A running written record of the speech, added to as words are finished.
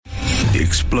The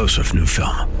explosive new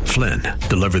film, Flynn,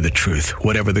 deliver the truth,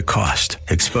 whatever the cost,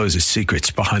 exposes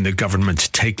secrets behind the government's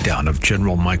takedown of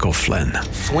General Michael Flynn.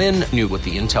 Flynn knew what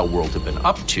the intel world had been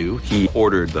up to. He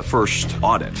ordered the first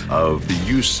audit of the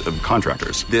use of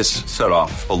contractors. This set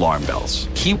off alarm bells.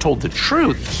 He told the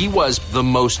truth. He was the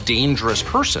most dangerous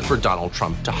person for Donald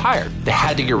Trump to hire. They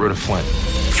had to get rid of Flynn.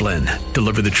 Flynn,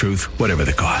 deliver the truth, whatever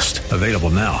the cost. Available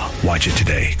now. Watch it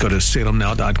today. Go to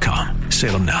salemnow.com.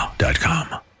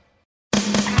 salemnow.com.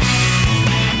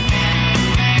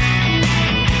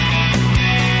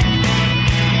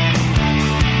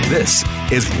 This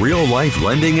is Real Life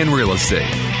Lending and Real Estate,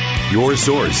 your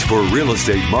source for real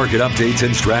estate market updates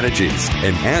and strategies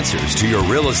and answers to your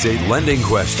real estate lending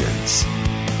questions.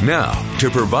 Now, to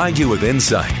provide you with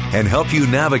insight and help you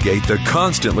navigate the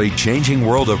constantly changing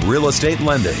world of real estate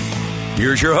lending,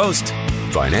 here's your host,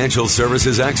 financial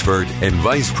services expert and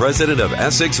Vice President of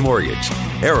Essex Mortgage,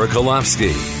 Eric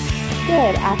Olofsky.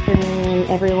 Good afternoon,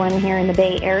 everyone here in the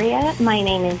Bay Area. My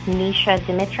name is Mesha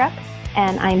Dimitruk,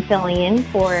 and I'm filling in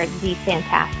for the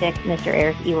fantastic Mr.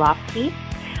 Eric Olofsky.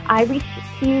 I reached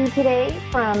to you today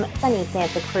from sunny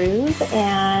Santa Cruz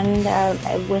and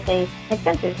with an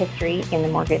extensive history in the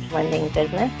mortgage lending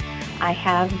business. I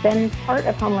have been part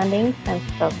of home lending since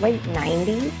the late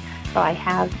 90s, so I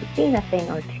have seen a thing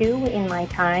or two in my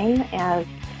time as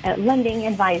a lending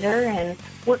advisor and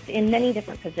worked in many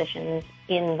different positions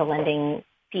in the lending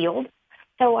field.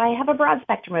 So I have a broad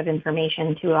spectrum of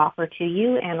information to offer to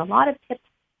you and a lot of tips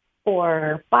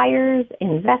for buyers,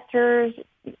 investors,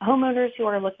 homeowners who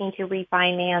are looking to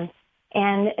refinance,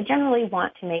 and generally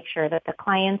want to make sure that the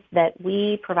clients that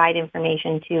we provide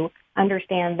information to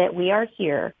understand that we are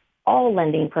here, all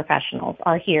lending professionals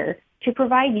are here to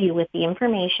provide you with the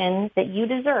information that you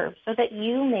deserve so that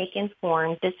you make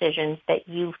informed decisions that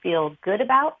you feel good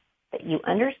about, that you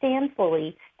understand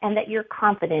fully, and that you're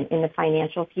confident in the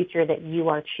financial future that you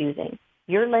are choosing.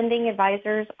 Your lending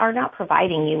advisors are not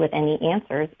providing you with any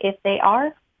answers. If they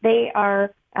are,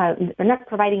 they're not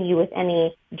providing you with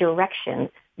any direction.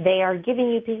 They are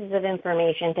giving you pieces of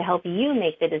information to help you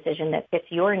make the decision that fits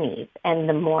your needs. And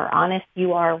the more honest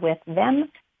you are with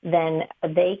them, then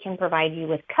they can provide you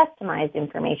with customized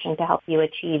information to help you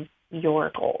achieve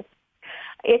your goals.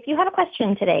 If you have a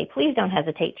question today, please don't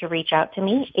hesitate to reach out to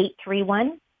me,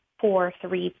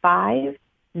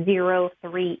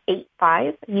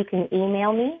 831-435-0385. You can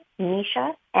email me,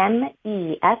 Mesha,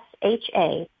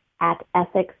 M-E-S-H-A, at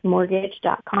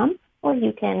EssexMortgage.com, or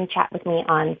you can chat with me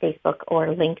on Facebook or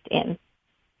LinkedIn.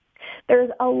 There's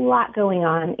a lot going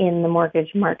on in the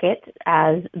mortgage market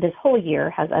as this whole year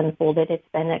has unfolded. It's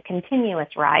been a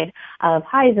continuous ride of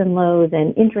highs and lows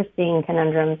and interesting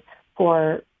conundrums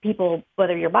for people,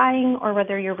 whether you're buying or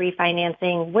whether you're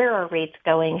refinancing. Where are rates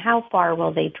going? How far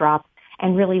will they drop?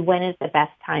 And really, when is the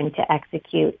best time to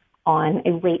execute on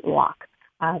a rate lock?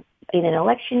 In an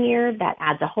election year, that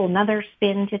adds a whole nother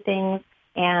spin to things.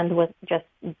 And with just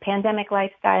pandemic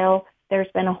lifestyle,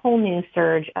 there's been a whole new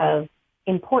surge of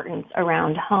importance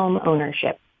around home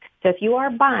ownership. So if you are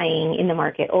buying in the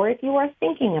market, or if you are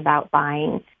thinking about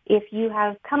buying, if you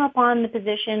have come upon the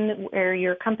position where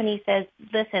your company says,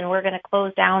 listen, we're going to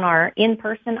close down our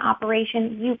in-person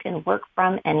operation, you can work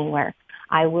from anywhere.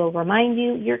 I will remind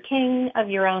you, you're king of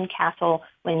your own castle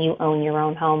when you own your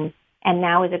own home. And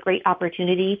now is a great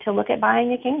opportunity to look at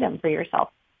buying a kingdom for yourself.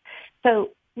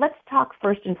 So let's talk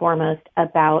first and foremost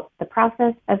about the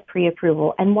process of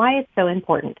pre-approval and why it's so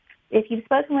important. If you've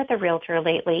spoken with a realtor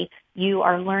lately, you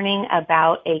are learning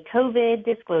about a COVID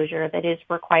disclosure that is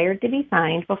required to be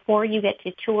signed before you get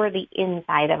to tour the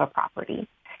inside of a property.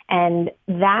 And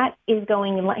that is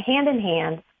going hand in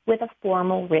hand with a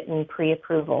formal written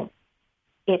pre-approval.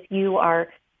 If you are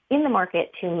in the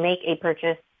market to make a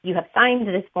purchase, you have signed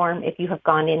this form if you have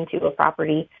gone into a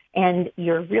property, and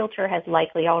your realtor has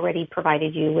likely already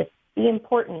provided you with the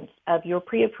importance of your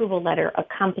pre-approval letter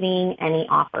accompanying any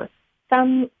offer.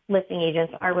 Some listing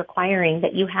agents are requiring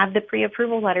that you have the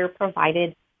pre-approval letter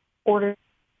provided ordered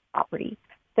property.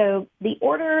 So the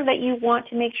order that you want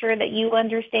to make sure that you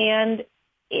understand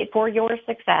for your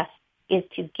success is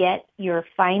to get your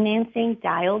financing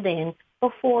dialed in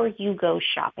before you go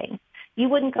shopping. You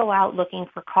wouldn't go out looking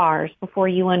for cars before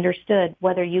you understood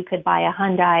whether you could buy a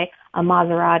Hyundai, a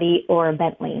Maserati, or a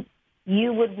Bentley.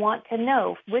 You would want to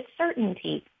know with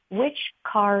certainty which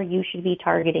car you should be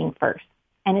targeting first.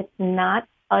 And it's not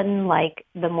unlike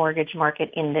the mortgage market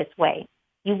in this way.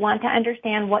 You want to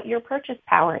understand what your purchase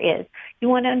power is. You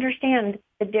want to understand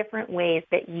the different ways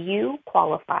that you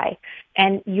qualify.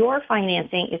 And your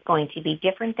financing is going to be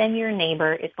different than your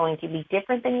neighbor. It's going to be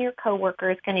different than your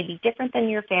coworker. It's going to be different than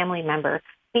your family member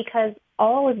because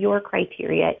all of your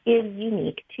criteria is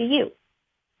unique to you.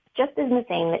 Just as the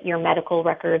same that your medical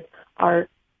records are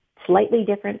slightly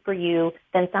different for you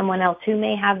than someone else who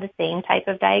may have the same type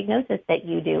of diagnosis that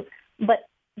you do. But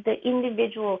the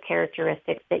individual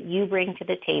characteristics that you bring to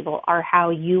the table are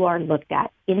how you are looked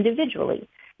at individually.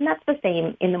 And that's the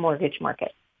same in the mortgage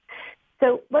market.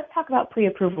 So let's talk about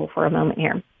pre-approval for a moment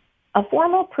here. A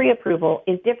formal pre-approval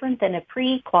is different than a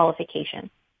pre-qualification.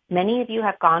 Many of you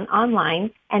have gone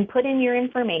online and put in your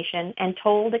information and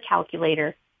told a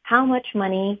calculator how much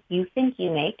money you think you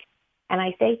make. And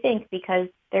I say think because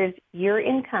there's your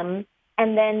income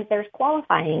and then there's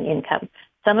qualifying income.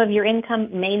 Some of your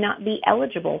income may not be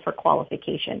eligible for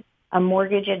qualification. A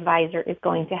mortgage advisor is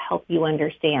going to help you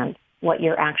understand what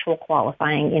your actual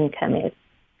qualifying income is.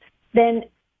 Then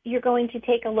you're going to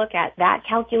take a look at that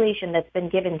calculation that's been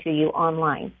given to you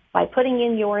online. By putting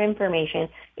in your information,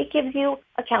 it gives you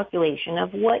a calculation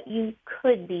of what you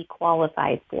could be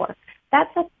qualified for.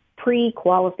 That's a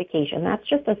pre-qualification. That's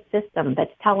just a system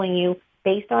that's telling you,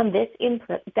 based on this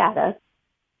input data,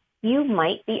 you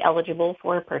might be eligible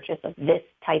for a purchase of this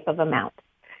type of amount.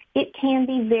 It can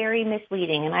be very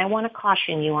misleading, and I want to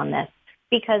caution you on this,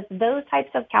 because those types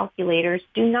of calculators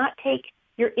do not take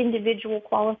your individual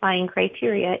qualifying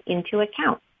criteria into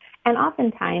account. And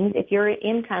oftentimes, if your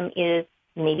income is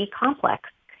maybe complex,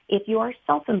 if you are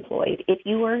self-employed, if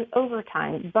you earn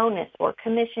overtime, bonus, or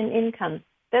commission income,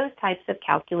 those types of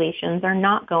calculations are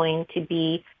not going to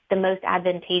be the most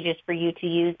advantageous for you to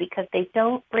use because they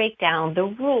don't break down the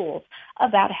rules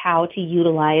about how to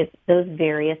utilize those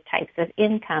various types of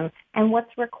income and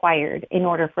what's required in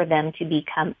order for them to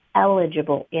become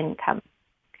eligible income.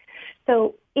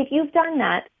 So if you've done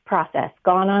that process,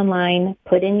 gone online,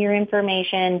 put in your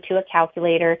information to a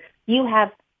calculator, you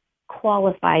have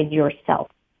qualified yourself.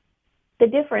 The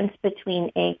difference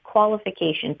between a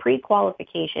qualification,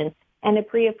 pre-qualification, and a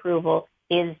pre-approval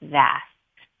is vast.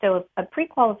 So a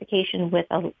pre-qualification with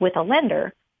a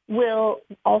lender will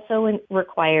also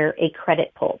require a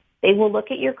credit pull. They will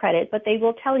look at your credit, but they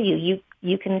will tell you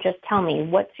can just tell me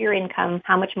what's your income,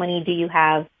 how much money do you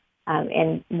have,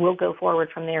 and we'll go forward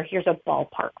from there. Here's a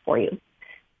ballpark for you.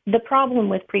 The problem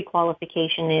with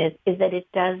pre-qualification is that it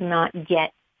does not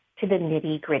get to the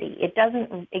nitty-gritty.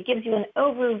 It gives you an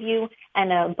overview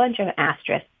and a bunch of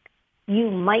asterisks. You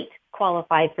might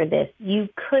qualify for this. You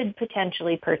could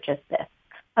potentially purchase this.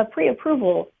 A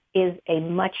pre-approval is a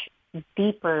much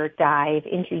deeper dive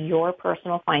into your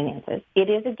personal finances. It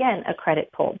is, again, a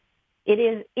credit pull. It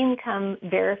is income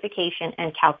verification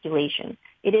and calculation.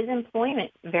 It is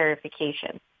employment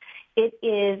verification. It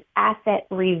is asset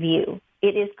review.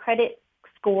 It is credit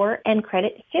score and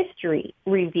credit history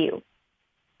review.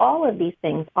 All of these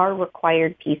things are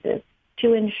required pieces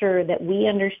to ensure that we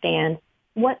understand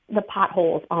what the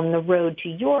potholes on the road to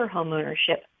your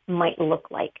homeownership might look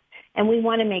like. And we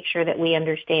want to make sure that we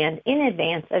understand in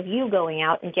advance of you going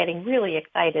out and getting really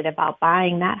excited about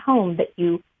buying that home that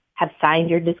you have signed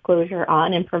your disclosure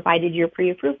on and provided your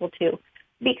pre-approval to,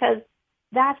 because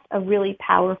that's a really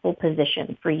powerful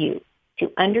position for you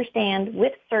to understand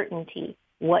with certainty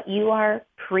what you are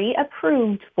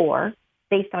pre-approved for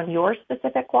based on your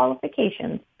specific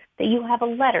qualifications, that you have a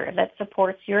letter that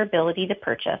supports your ability to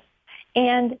purchase,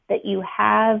 and that you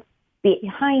have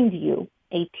behind you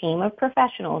a team of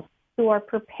professionals who are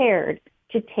prepared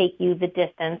to take you the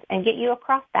distance and get you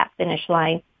across that finish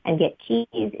line and get keys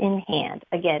in hand.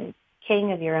 Again,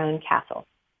 king of your own castle.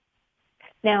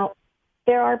 Now,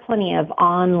 there are plenty of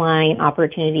online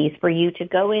opportunities for you to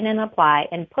go in and apply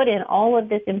and put in all of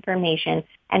this information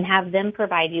and have them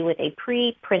provide you with a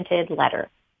pre-printed letter.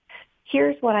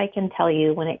 Here's what I can tell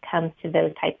you when it comes to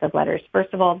those types of letters.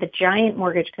 First of all, the giant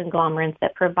mortgage conglomerates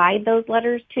that provide those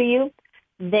letters to you,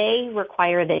 they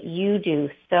require that you do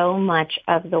so much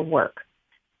of the work.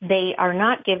 They are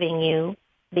not giving you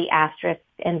the asterisks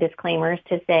and disclaimers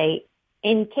to say,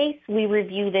 in case we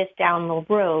review this down the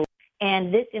road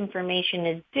and this information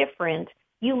is different,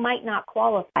 you might not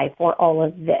qualify for all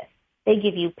of this. They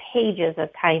give you pages of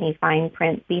tiny fine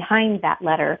print behind that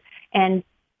letter. And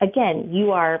again,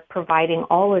 you are providing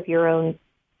all of your own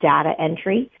data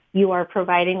entry. You are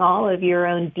providing all of your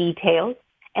own details.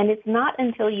 And it's not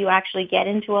until you actually get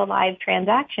into a live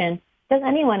transaction does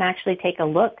anyone actually take a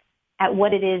look at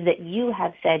what it is that you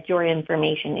have said your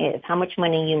information is, how much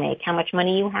money you make, how much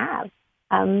money you have.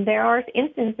 There are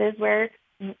instances where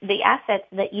the assets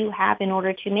that you have in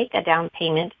order to make a down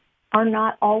payment are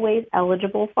not always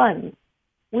eligible funds.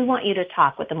 We want you to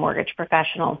talk with a mortgage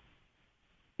professional.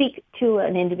 Speak to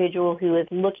an individual who is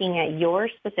looking at your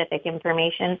specific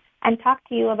information and talk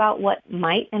to you about what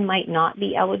might and might not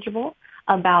be eligible,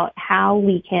 about how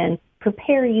we can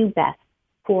prepare you best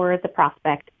for the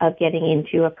prospect of getting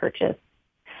into a purchase.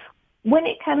 When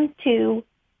it comes to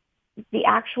the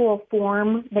actual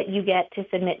form that you get to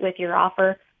submit with your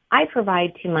offer, I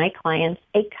provide to my clients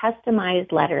a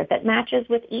customized letter that matches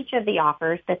with each of the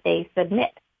offers that they submit.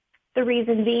 The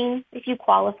reason being, if you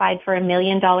qualified for $1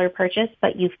 million purchase,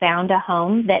 but you found a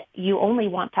home that you only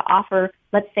want to offer,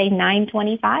 let's say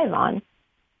 $925 on,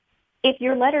 if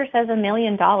your letter says $1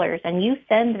 million and you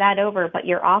send that over, but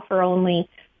your offer only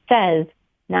says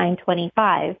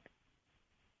 $925,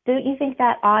 don't you think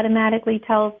that automatically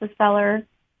tells the seller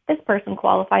this person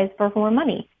qualifies for more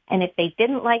money? And if they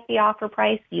didn't like the offer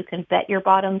price, you can bet your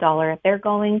bottom dollar they're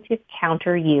going to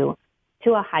counter you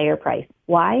to a higher price.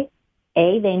 Why?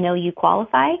 A, they know you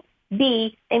qualify.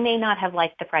 B, they may not have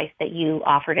liked the price that you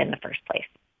offered in the first place.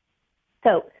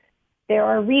 So there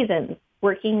are reasons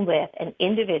working with an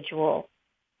individual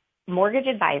mortgage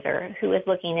advisor who is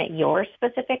looking at your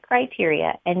specific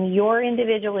criteria and your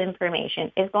individual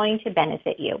information is going to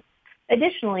benefit you.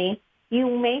 Additionally,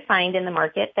 you may find in the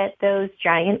market that those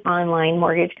giant online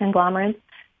mortgage conglomerates,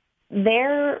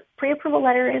 their pre-approval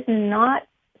letter is not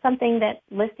something that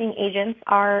listing agents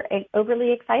are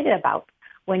overly excited about.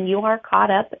 When you are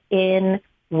caught up in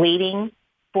waiting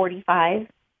 45,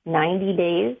 90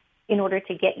 days in order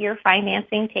to get your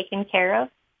financing taken care of,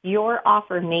 your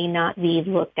offer may not be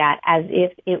looked at as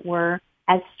if it were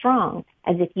as strong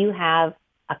as if you have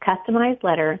a customized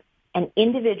letter, an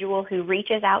individual who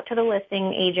reaches out to the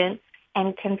listing agent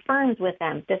and confirms with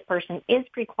them this person is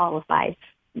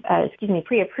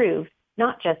pre-approved,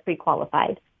 not just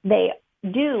pre-qualified. They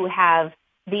do have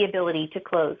the ability to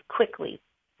close quickly,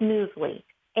 smoothly,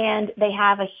 and they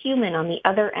have a human on the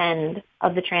other end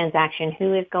of the transaction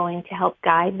who is going to help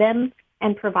guide them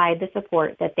and provide the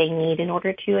support that they need in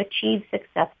order to achieve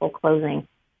successful closing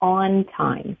on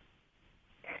time.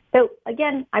 So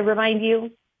again, I remind you,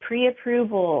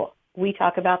 pre-approval. We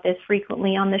talk about this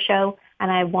frequently on the show,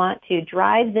 and I want to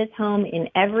drive this home in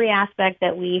every aspect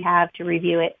that we have to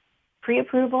review it.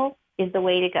 Pre-approval is the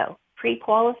way to go.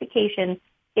 Pre-qualification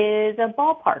is a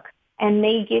ballpark and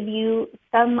may give you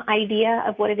some idea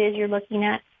of what it is you're looking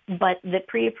at, but the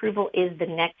pre-approval is the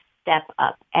next step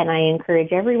up. And I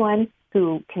encourage everyone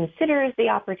who considers the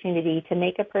opportunity to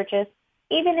make a purchase,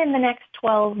 even in the next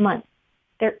 12 months.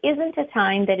 There isn't a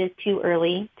time that is too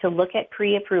early to look at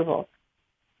pre-approval.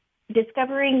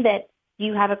 Discovering that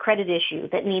you have a credit issue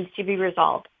that needs to be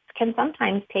resolved can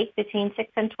sometimes take between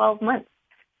 6 and 12 months.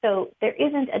 So there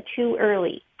isn't a too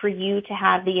early for you to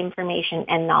have the information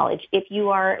and knowledge. If you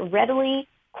are readily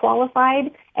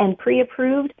qualified and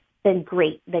pre-approved, then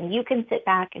great. Then you can sit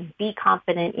back and be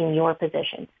confident in your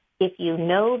position. If you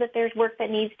know that there's work that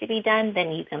needs to be done,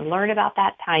 then you can learn about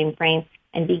that time frame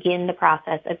and begin the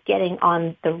process of getting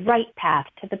on the right path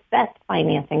to the best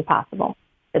financing possible.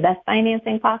 The best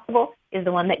financing possible is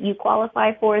the one that you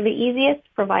qualify for the easiest,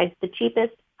 provides the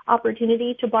cheapest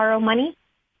opportunity to borrow money,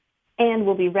 and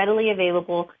will be readily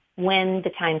available when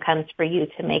the time comes for you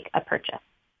to make a purchase.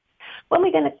 When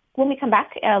we come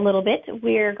back a little bit,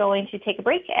 we're going to take a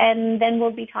break, and then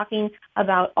we'll be talking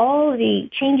about all the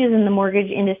changes in the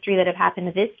mortgage industry that have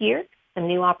happened this year, some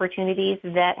new opportunities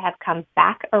that have come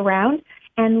back around,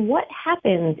 and what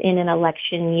happens in an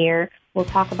election year. We'll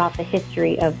talk about the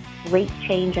history of rate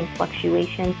change and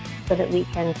fluctuation so that we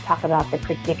can talk about the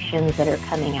predictions that are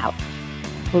coming out.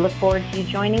 We look forward to you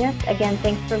joining us. Again,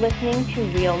 thanks for listening to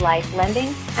Real Life Lending.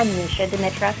 I'm Mesha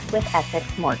Dimitruk with Essex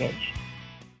Mortgage.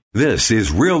 This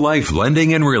is Real Life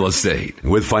Lending and Real Estate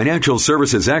with financial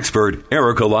services expert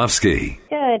Eric Olofsky.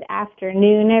 Good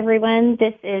afternoon, everyone.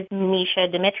 This is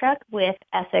Mesha Dimitruk with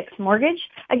Essex Mortgage,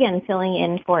 again filling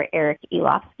in for Eric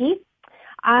Olofsky.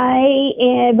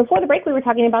 Before the break, we were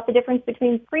talking about the difference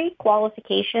between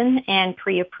pre-qualification and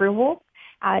pre-approval.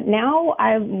 Now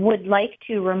I would like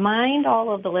to remind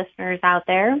all of the listeners out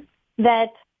there that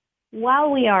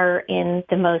while we are in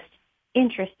the most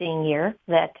interesting year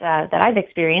that I've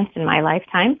experienced in my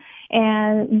lifetime,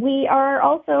 and we are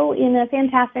also in a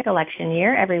fantastic election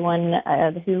year, everyone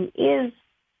who is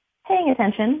paying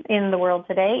attention in the world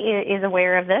today is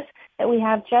aware of this, that we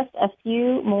have just a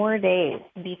few more days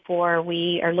before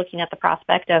we are looking at the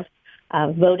prospect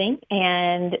of voting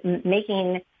and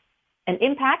making An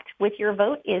impact with your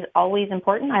vote is always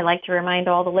important. I like to remind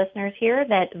all the listeners here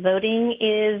that voting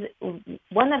is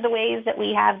one of the ways that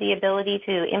we have the ability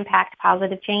to impact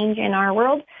positive change in our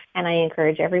world, and I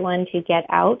encourage everyone to get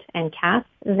out and cast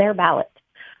their ballot.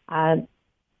 I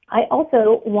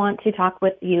also want to talk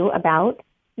with you about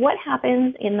what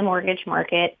happens in the mortgage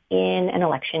market in an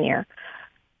election year.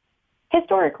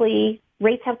 Historically,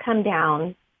 rates have come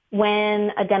down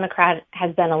when a Democrat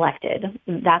has been elected.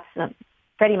 That's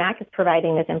Freddie Mac is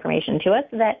providing this information to us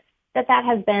that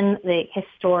has been the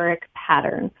historic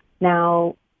pattern.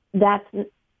 Now, that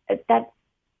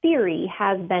theory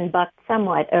has been bucked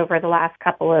somewhat over the last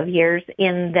couple of years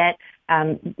in that,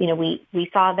 we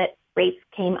saw that rates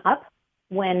came up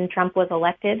when Trump was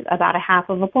elected about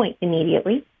 0.5 point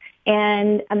immediately.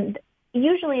 And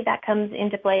usually that comes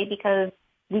into play because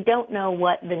we don't know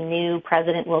what the new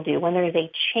president will do. When there's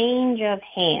a change of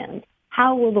hands,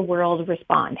 how will the world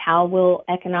respond? How will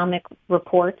economic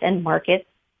reports and markets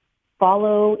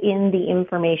follow in the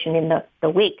information in the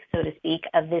wake, so to speak,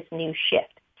 of this new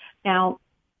shift? Now,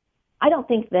 I don't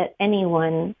think that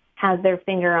anyone has their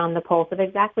finger on the pulse of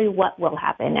exactly what will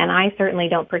happen, and I certainly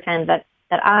don't pretend that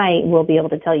I will be able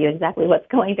to tell you exactly what's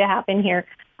going to happen here.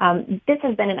 This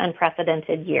has been an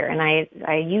unprecedented year, and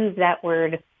I use that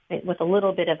word with a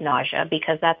little bit of nausea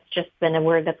because that's just been a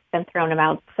word that's been thrown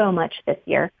about so much this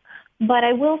year. But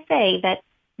I will say that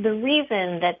the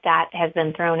reason that has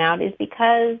been thrown out is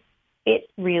because it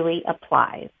really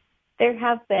applies. There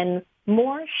have been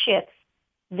more shifts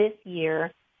this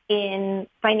year in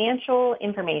financial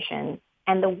information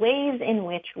and the ways in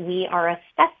which we are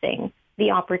assessing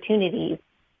the opportunities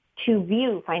to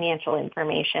view financial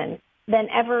information than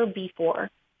ever before.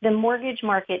 The mortgage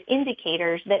market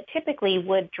indicators that typically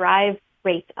would drive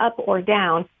rates up or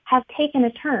down have taken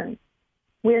a turn.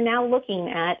 We're now looking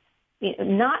at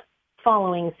not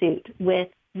following suit with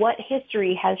what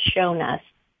history has shown us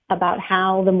about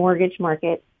how the mortgage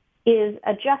market is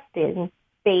adjusted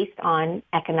based on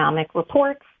economic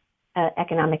reports,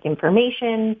 economic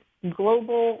information,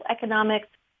 global economics,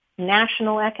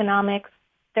 national economics.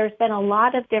 There's been a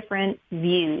lot of different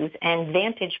views and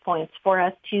vantage points for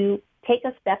us to take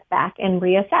a step back and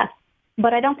reassess.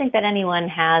 But I don't think that anyone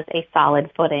has a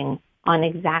solid footing on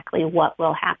exactly what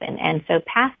will happen. And so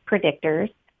past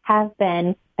predictors have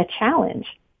been a challenge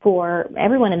for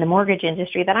everyone in the mortgage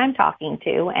industry that I'm talking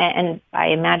to, and I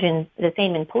imagine the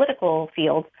same in political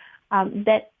fields,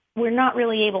 that we're not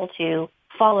really able to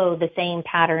follow the same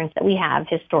patterns that we have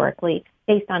historically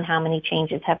based on how many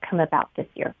changes have come about this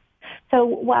year. So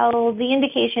while the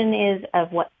indication is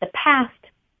of what the past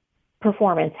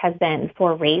performance has been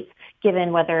for rates,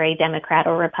 given whether a Democrat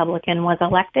or Republican was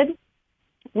elected,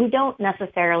 we don't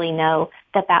necessarily know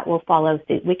that will follow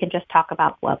suit. We can just talk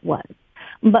about what was.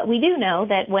 But we do know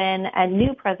that when a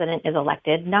new president is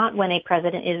elected, not when a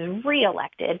president is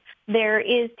reelected, there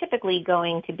is typically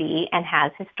going to be and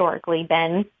has historically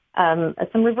been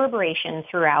some reverberation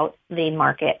throughout the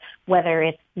market, whether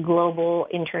it's global,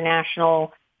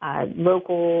 international,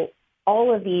 local.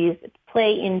 All of these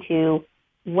play into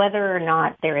whether or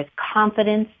not there is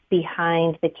confidence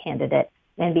behind the candidate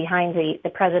and behind the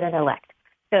president-elect.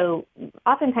 So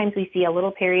oftentimes we see a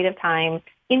little period of time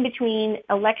in between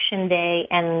Election Day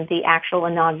and the actual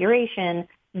inauguration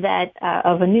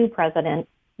of a new president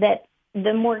that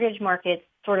the mortgage markets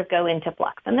sort of go into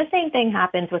flux. And the same thing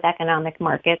happens with economic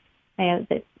markets.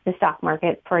 The stock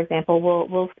market, for example,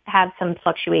 will have some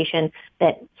fluctuation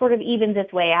that sort of evens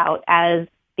its way out as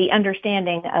the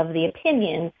understanding of the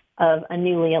opinion of a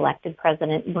newly elected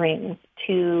president brings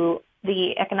to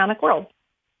the economic world.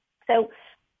 So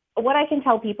what I can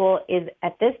tell people is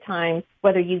at this time,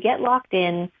 whether you get locked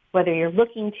in, whether you're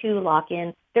looking to lock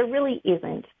in, there really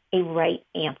isn't a right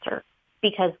answer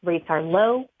because rates are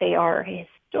low. They are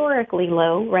historically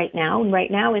low right now, and right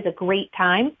now is a great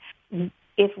time.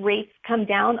 If rates come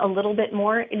down a little bit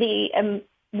more, we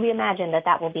imagine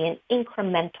that will be an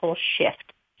incremental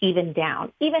shift, even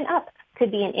down. Even up could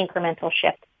be an incremental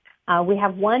shift. We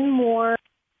have one more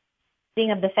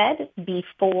meeting of the Fed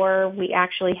before we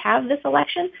actually have this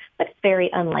election, but it's very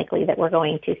unlikely that we're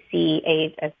going to see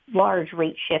a large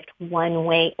rate shift one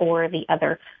way or the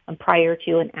other prior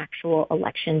to an actual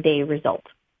election day result.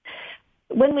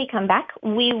 When we come back,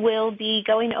 we will be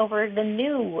going over the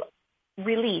new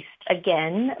released,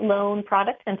 again, loan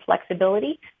products and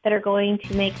flexibility that are going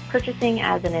to make purchasing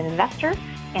as an investor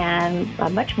and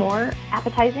much more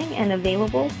appetizing and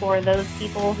available for those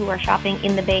people who are shopping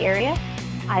in the Bay Area.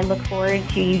 I look forward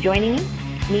to you joining me,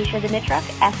 Mesha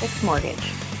Dimitruk, Essex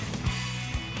Mortgage.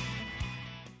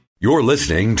 You're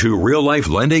listening to Real Life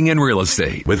Lending and Real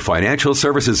Estate with financial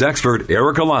services expert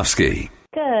Eric Olofsky.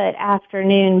 Good Good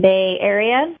afternoon, Bay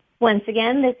Area. Once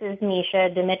again, this is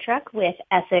Mesha Dimitruk with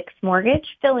Essex Mortgage,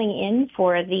 filling in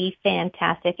for the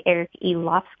fantastic Eric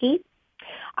Elofsky.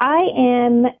 I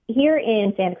am here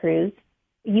in Santa Cruz.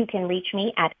 You can reach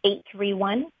me at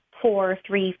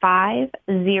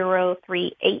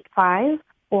 831-435-0385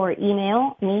 or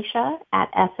email Mesha at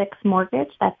Essex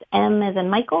Mortgage. That's M as in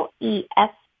Michael,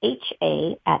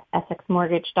 ESHA at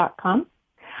EssexMortgage.com.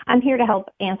 I'm here to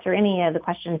help answer any of the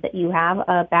questions that you have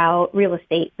about real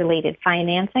estate-related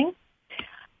financing.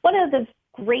 One of the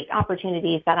great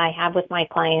opportunities that I have with my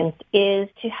clients is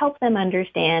to help them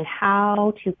understand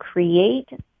how to create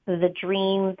the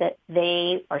dream that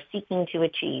they are seeking to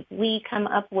achieve. We come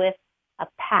up with a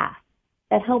path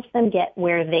that helps them get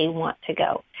where they want to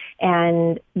go.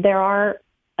 And there are,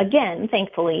 again,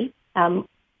 thankfully,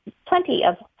 plenty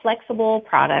of flexible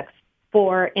products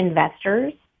for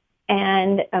investors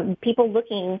and people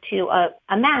looking to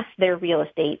amass their real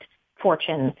estate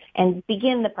fortune and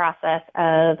begin the process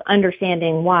of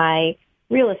understanding why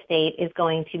real estate is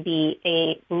going to be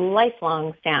a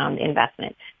lifelong sound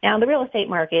investment. Now, the real estate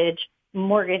mortgage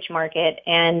market,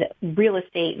 and real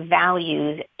estate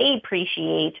values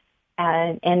appreciate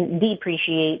and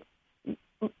depreciate,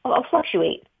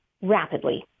 fluctuate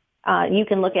rapidly. You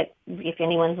can look at, if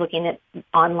anyone's looking at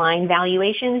online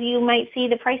valuations, you might see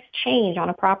the price change on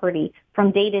a property from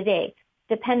day to day,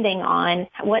 depending on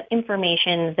what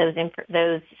information those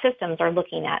systems are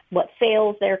looking at, what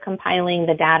sales they're compiling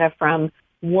the data from,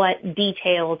 what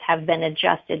details have been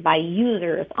adjusted by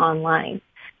users online.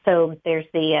 So there's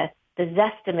the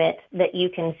Zestimate that you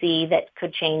can see that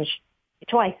could change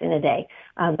twice in a day,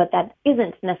 but that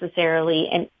isn't necessarily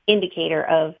an indicator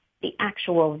of the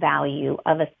actual value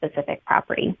of a specific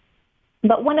property.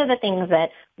 But one of the things that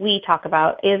we talk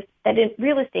about is that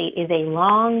real estate is a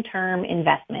long-term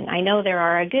investment. I know there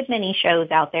are a good many shows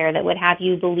out there that would have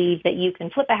you believe that you can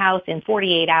flip a house in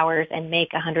 48 hours and make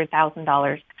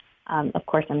 $100,000. Of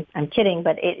course, I'm kidding,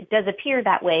 but it does appear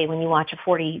that way when you watch a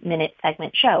 40-minute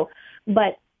segment show.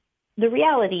 But the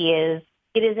reality is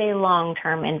it is a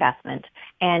long-term investment.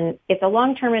 And it's a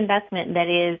long-term investment that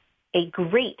is a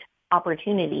great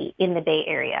opportunity in the Bay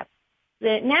Area.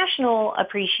 The national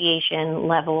appreciation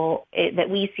level that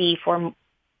we see for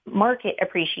market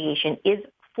appreciation is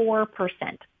 4%.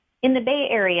 In the Bay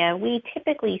Area, we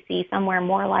typically see somewhere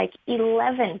more like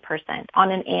 11%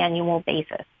 on an annual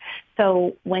basis.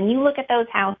 So when you look at those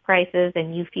house prices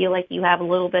and you feel like you have a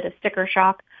little bit of sticker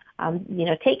shock,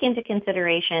 take into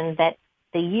consideration that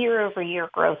the year-over-year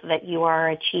growth that you are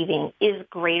achieving is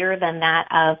greater than that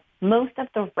of most of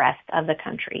the rest of the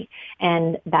country.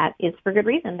 And that is for good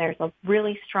reason. There's a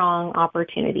really strong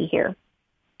opportunity here.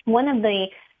 One of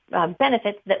the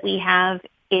benefits that we have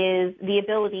is the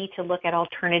ability to look at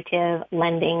alternative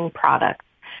lending products.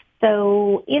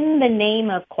 So in the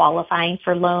name of qualifying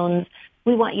for loans,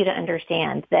 we want you to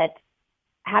understand that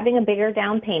having a bigger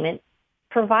down payment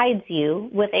provides you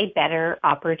with a better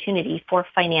opportunity for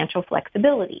financial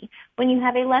flexibility. When you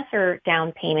have a lesser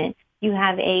down payment, you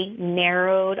have a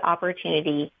narrowed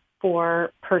opportunity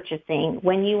for purchasing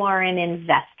when you are an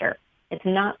investor. It's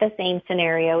not the same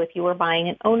scenario if you were buying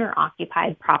an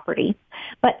owner-occupied property.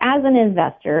 But as an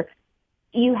investor,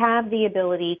 you have the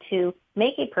ability to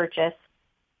make a purchase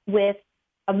with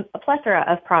a plethora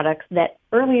of products that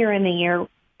earlier in the year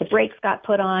the brakes got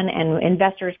put on and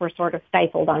investors were sort of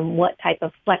stifled on what type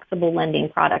of flexible lending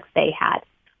products they had.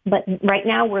 But right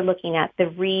now we're looking at the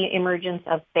re-emergence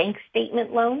of bank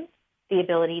statement loans, the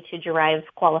ability to derive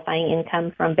qualifying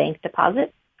income from bank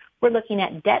deposits. We're looking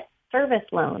at debt service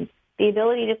loans, the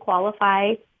ability to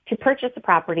qualify to purchase a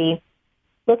property,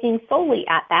 looking solely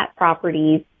at that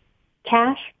property's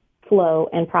cash flow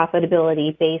and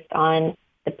profitability based on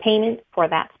the payment for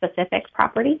that specific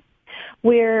property.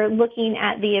 We're looking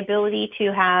at the ability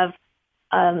to have,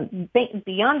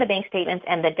 beyond the bank statements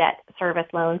and the debt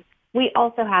service loans, we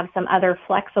also have some other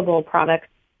flexible products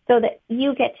so that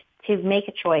you get to make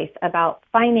a choice about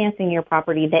financing your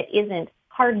property that isn't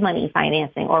hard money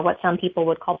financing or what some people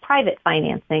would call private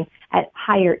financing at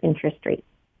higher interest rates.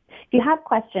 If you have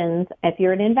questions, if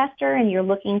you're an investor and you're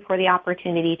looking for the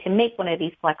opportunity to make one of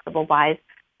these flexible buys,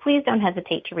 please don't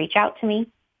hesitate to reach out to me,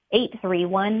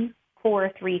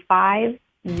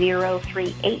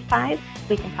 831-435-0385.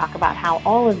 We can talk about how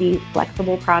all of these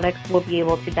flexible products will be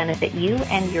able to benefit you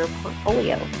and your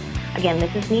portfolio. Again,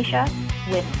 this is Mesha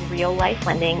with Real Life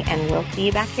Lending, and we'll see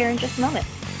you back here in just a moment.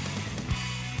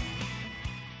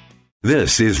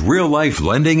 This is Real Life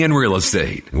Lending and Real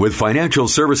Estate with financial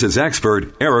services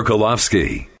expert Eric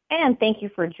Elofsky. And thank you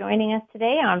for joining us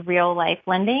today on Real Life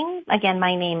Lending. Again,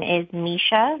 my name is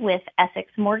Mesha with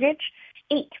Essex Mortgage.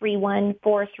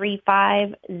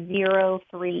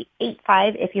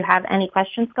 831-435-0385. If you have any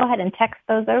questions, go ahead and text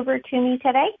those over to me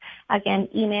today. Again,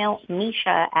 email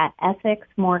Mesha at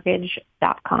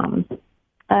EssexMortgage.com.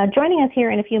 Joining us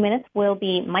here in a few minutes will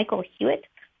be Michael Hewitt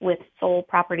with Soul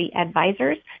Property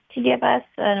Advisors to give us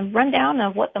a rundown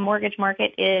of what the mortgage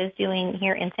market is doing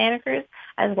here in Santa Cruz,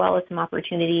 as well as some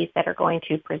opportunities that are going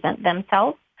to present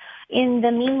themselves. In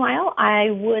the meanwhile, I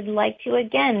would like to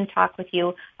again talk with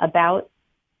you about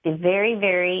the very,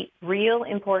 very real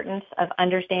importance of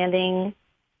understanding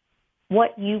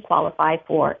what you qualify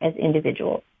for as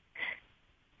individuals.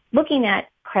 Looking at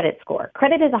credit score.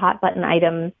 Credit is a hot button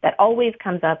item that always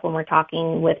comes up when we're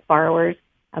talking with borrowers.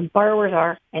 Borrowers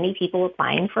are any people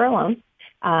applying for a loan.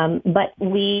 But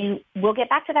we will get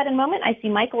back to that in a moment. I see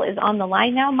Michael is on the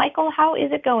line now. Michael, how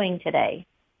is it going today?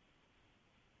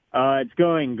 It's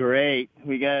going great.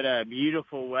 We got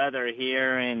beautiful weather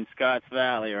here in Scotts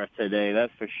Valley today,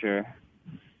 that's for sure.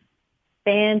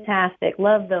 Fantastic.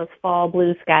 Love those fall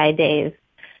blue sky days.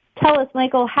 Tell us,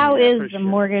 Michael, how is the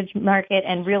mortgage market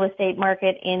and real estate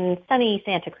market in sunny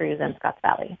Santa Cruz and Scotts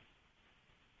Valley?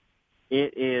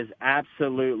 It is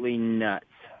absolutely nuts.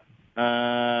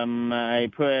 I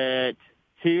put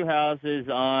 2 houses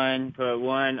on, put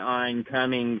 1 on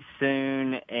coming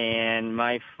soon, and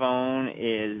my phone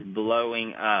is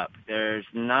blowing up. There's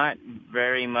not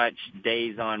very much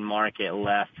days on market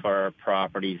left for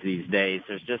properties these days.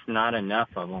 There's just not enough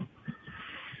of them.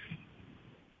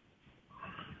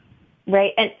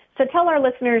 Right. And so tell our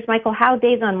listeners, Michael, how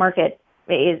days on market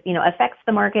is, affects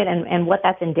the market and what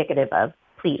that's indicative of,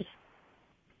 please.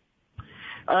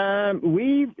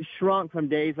 We've shrunk from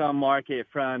days on market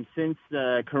since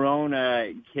the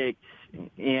corona kicked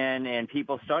in and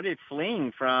people started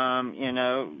fleeing from,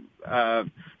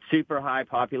 super high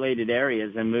populated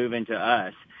areas and moving to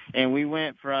us. And we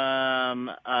went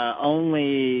from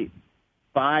only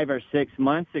 5 or 6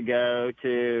 months ago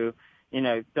to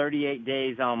 38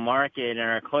 days on market, and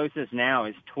our closest now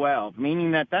is 12,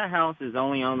 meaning that house is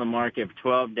only on the market for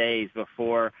 12 days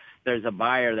before there's a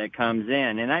buyer that comes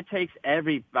in. And that takes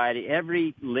every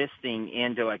listing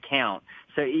into account.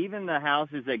 So even the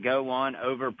houses that go on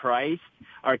overpriced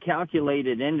are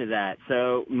calculated into that.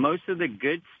 So most of the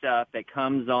good stuff that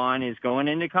comes on is going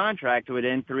into contract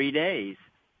within 3 days.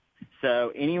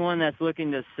 So anyone that's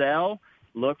looking to sell,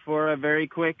 look for a very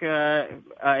quick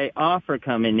offer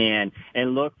coming in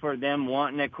and look for them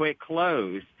wanting a quick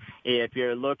close. If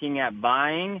you're looking at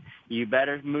buying, you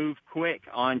better move quick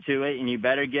onto it, and you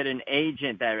better get an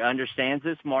agent that understands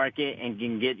this market and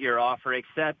can get your offer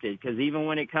accepted. Because even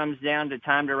when it comes down to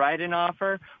time to write an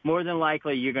offer, more than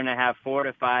likely you're going to have 4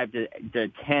 to 5 to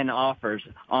 10 offers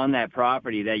on that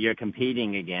property that you're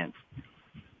competing against.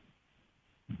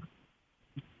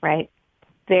 Right.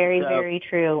 Very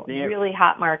true. Really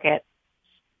hot market.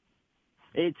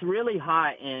 It's really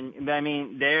hot, and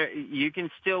you can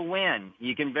still win.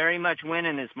 You can very much win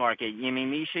in this market.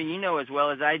 Mesha, you know as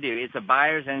well as I do, it's a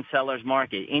buyer's and seller's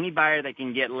market. Any buyer that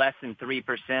can get less than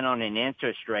 3% on an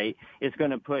interest rate is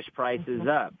going to push prices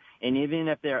up. And even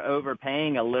if they're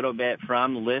overpaying a little bit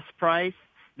from list price,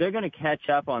 they're going to catch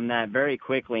up on that very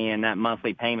quickly in that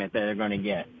monthly payment that they're going to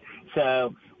get.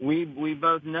 So we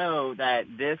both know that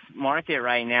this market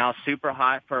right now is super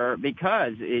hot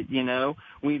because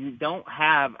we don't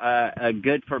have a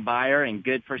good for buyer and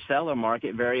good for seller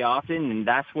market very often, and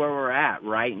that's where we're at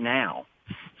right now.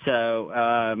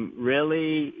 So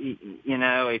really,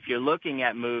 if you're looking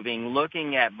at moving,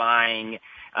 looking at buying,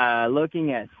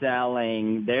 looking at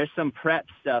selling, there's some prep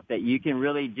stuff that you can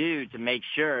really do to make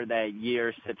sure that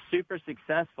you're super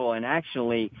successful and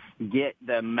actually get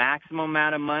the maximum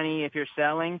amount of money if you're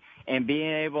selling and being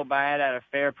able to buy it at a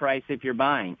fair price if you're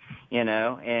buying, and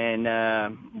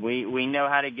we know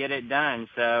how to get it done.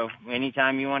 So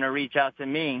anytime you want to reach out to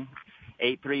me,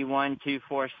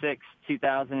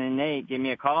 831-246-2008, give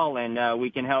me a call and we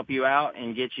can help you out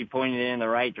and get you pointed in the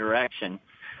right direction.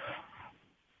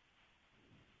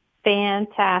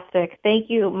 Fantastic.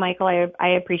 Thank you, Michael. I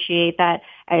appreciate that.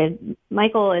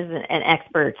 Michael is an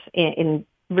expert in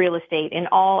real estate, in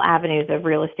all avenues of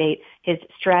real estate. His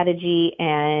strategy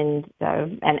and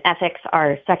ethics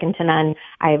are second to none.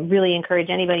 I really encourage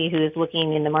anybody who is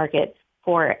looking in the market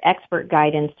for expert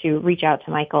guidance to reach out to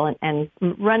Michael and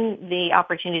run the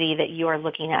opportunity that you are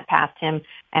looking at past him,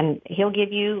 and he'll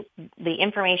give you the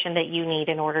information that you need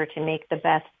in order to make the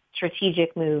best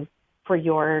strategic move for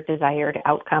your desired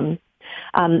outcome.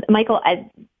 Michael,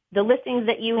 the listings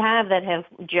that you have that have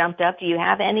jumped up, do you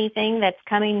have anything that's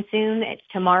coming soon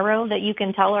tomorrow that you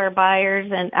can tell our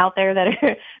buyers and out there that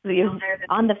are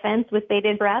on the fence with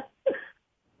bated breath?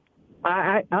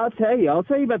 I'll tell you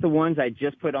about the ones I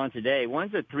just put on today.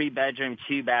 One's a 3-bedroom,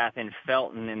 2-bath in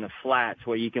Felton in the flats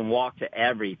where you can walk to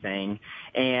everything.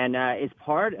 And it's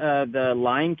part of the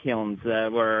lime kilns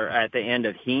that were at the end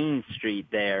of Heen Street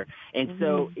there. And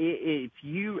so if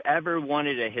you ever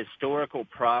wanted a historical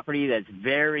property that's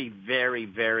very, very,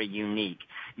 very unique,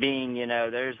 being,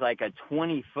 there's like a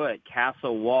 20-foot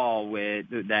castle wall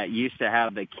that used to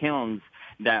have the kilns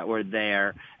that were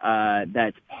there.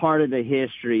 That's part of the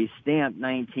history, stamped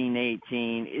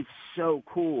 1918. It's so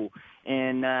cool.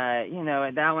 And,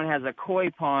 that one has a koi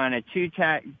pond, a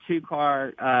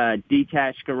two-car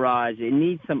detached garage. It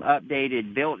needs some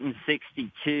updated, built in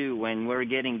 62 when we're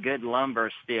getting good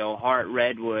lumber still, Hart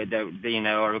redwood that,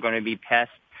 are going to be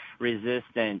pest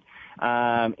resistant.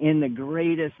 In the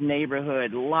greatest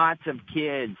neighborhood, lots of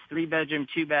kids, 3-bedroom,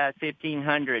 2-bath,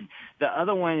 1,500. The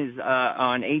other one is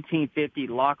on 1850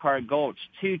 Lockhart Gulch,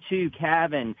 2-2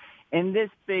 cabin. And this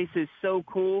space is so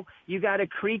cool. You got a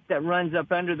creek that runs up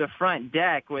under the front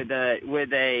deck with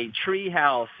a tree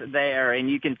house there, and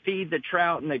you can feed the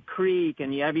trout in the creek,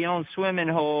 and you have your own swimming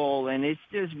hole, and it's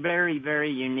just very,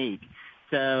 very unique.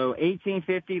 So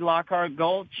 1850 Lockhart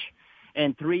Gulch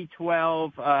and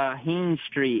 312 Heen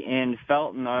Street in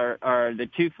Felton are the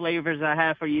two flavors I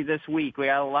have for you this week. We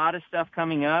got a lot of stuff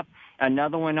coming up.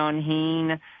 Another one on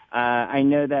Heen. I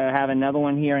know that I have another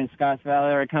one here in Scotts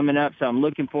Valley coming up, so I'm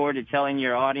looking forward to telling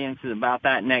your audiences about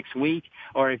that next week.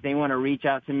 Or if they want to reach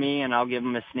out to me, and I'll give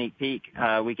them a sneak peek,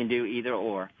 we can do either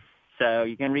or. So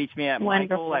you can reach me at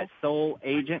Michael at Soul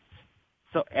Agents.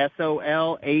 So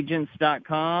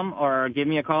solagents.com, or give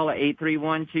me a call at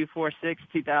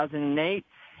 831-246-2008.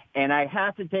 And I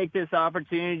have to take this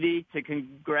opportunity to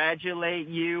congratulate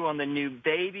you on the new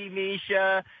baby,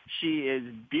 Mesha. She is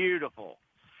beautiful.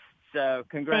 So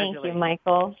congratulations. Thank you,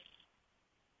 Michael.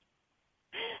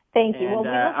 Thank you. Well, we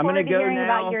look forward to hearing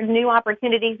about your new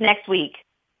opportunities next week.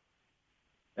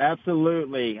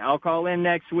 Absolutely. I'll call in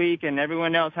next week, and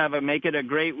everyone else make it a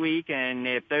great week. And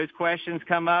if those questions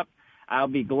come up, I'll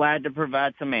be glad to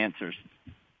provide some answers.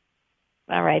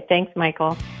 All right. Thanks,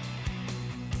 Michael.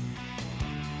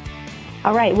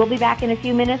 All right. We'll be back in a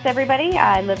few minutes, everybody.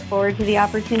 I look forward to the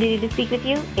opportunity to speak with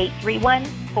you.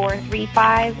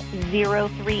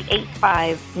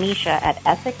 831-435-0385. Mesha at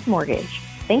Essex Mortgage.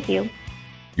 Thank you.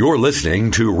 You're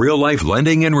listening to Real Life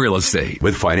Lending and Real Estate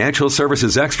with financial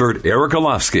services expert Eric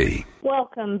Olofsky.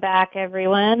 Welcome back,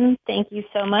 everyone. Thank you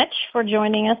so much for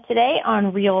joining us today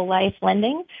on Real Life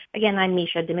Lending. Again, I'm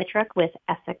Mesha Dimitruk with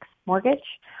Essex Mortgage.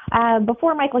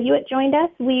 Before Michael Hewitt joined us,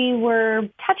 we were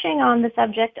touching on the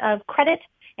subject of credit,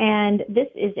 and this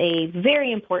is a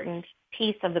very important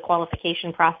piece of the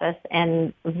qualification process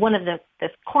and one of the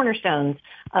cornerstones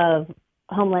of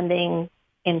home lending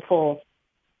in full,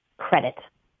 credit.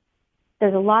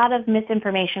 There's a lot of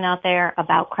misinformation out there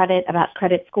about credit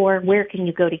score. Where can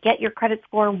you go to get your credit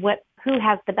score? Who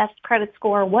has the best credit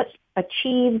score? What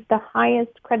achieves the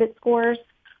highest credit scores?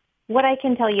 What I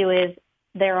can tell you is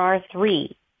there are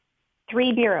three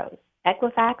bureaus: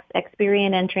 Equifax,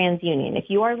 Experian, and TransUnion.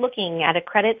 If you are looking at a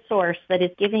credit source that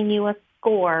is giving you a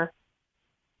score,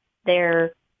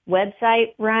 their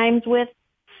website rhymes with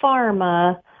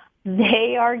pharma.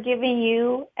 They are giving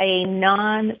you a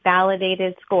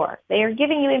non-validated score. They are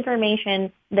giving you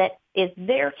information that is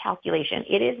their calculation.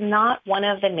 It is not one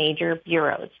of the major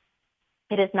bureaus.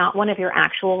 It is not one of your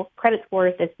actual credit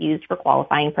scores that's used for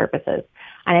qualifying purposes.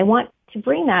 And I want to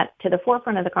bring that to the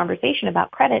forefront of the conversation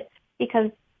about credit because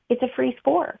it's a free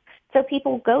score. So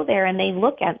people go there and they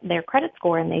look at their credit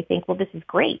score and they think, well, this is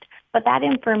great. But that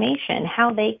information,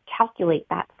 how they calculate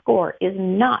that score, is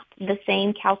not the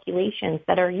same calculations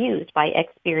that are used by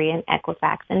Experian,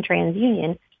 Equifax, and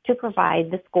TransUnion to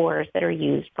provide the scores that are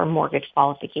used for mortgage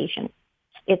qualification.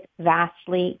 It's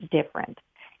vastly different.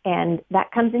 And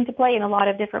that comes into play in a lot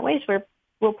of different ways where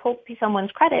we'll pull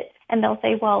someone's credit and they'll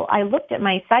say, well, I looked at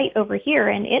my site over here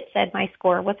and it said my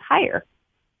score was higher.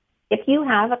 If you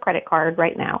have a credit card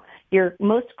right now,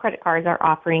 most credit cards are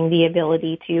offering the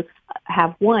ability to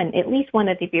have at least one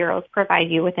of the bureaus provide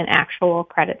you with an actual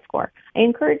credit score. I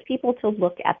encourage people to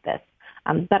look at this.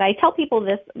 But I tell people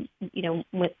this,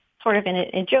 with sort of in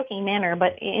a joking manner,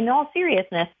 but in all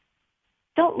seriousness,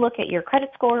 don't look at your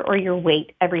credit score or your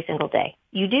weight every single day.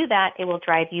 You do that, it will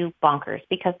drive you bonkers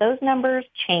because those numbers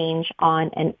change on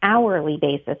an hourly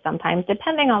basis sometimes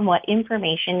depending on what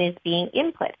information is being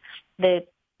input. The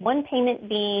one payment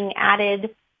being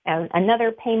added,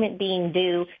 another payment being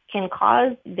due can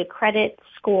cause the credit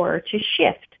score to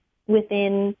shift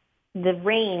within the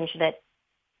range that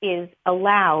is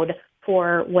allowed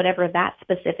for whatever that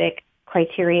specific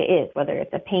criteria is, whether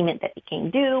it's a payment that became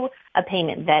due, a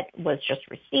payment that was just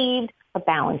received, a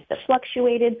balance that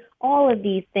fluctuated. All of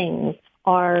these things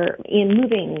are in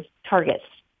moving targets.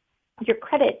 Your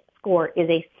credit score is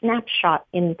a snapshot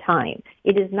in time.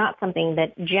 It is not something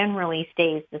that generally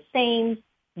stays the same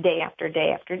day after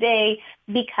day after day,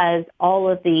 because all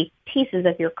of the pieces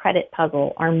of your credit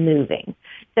puzzle are moving.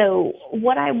 So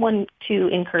what I want to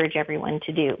encourage everyone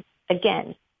to do,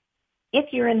 again,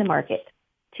 if you're in the market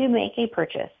to make a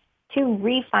purchase, to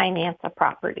refinance a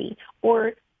property,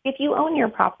 or if you own your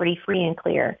property free and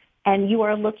clear and you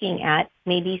are looking at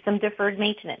maybe some deferred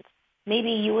maintenance,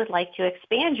 maybe you would like to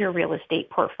expand your real estate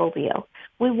portfolio,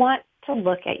 we want to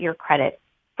look at your credit.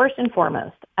 First and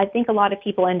foremost, I think a lot of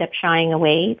people end up shying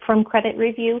away from credit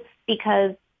review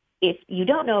because if you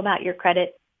don't know about your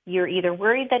credit, you're either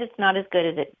worried that it's not as good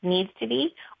as it needs to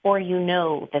be, or you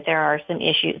know that there are some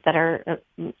issues that are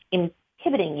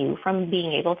inhibiting you from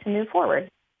being able to move forward.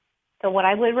 So what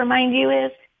I would remind you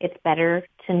is it's better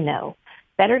to know,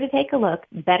 better to take a look,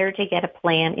 better to get a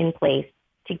plan in place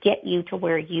to get you to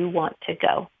where you want to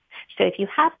go. So if you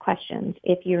have questions,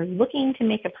 if you're looking to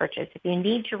make a purchase, if you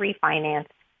need to refinance,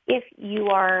 if you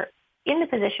are in the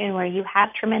position where you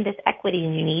have tremendous equity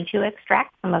and you need to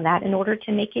extract some of that in order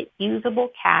to make it usable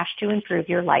cash to improve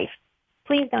your life,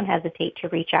 please don't hesitate to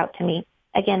reach out to me.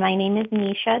 Again, my name is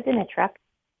Mesha Dimitruk,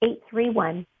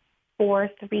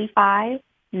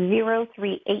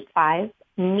 831-435-0385,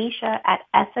 Mesha at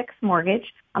Essex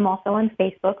Mortgage. I'm also on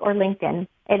Facebook or LinkedIn.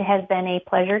 It has been a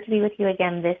pleasure to be with you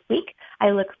again this week.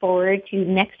 I look forward to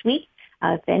next week.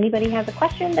 If anybody has a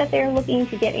question that they're looking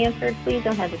to get answered, please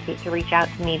don't hesitate to reach out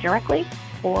to me directly,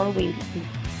 or we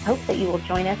hope that you will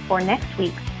join us for next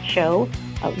week's show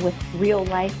with real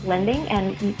life lending,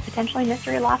 and potentially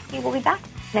Mr. Ilofsky will be back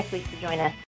next week to join us.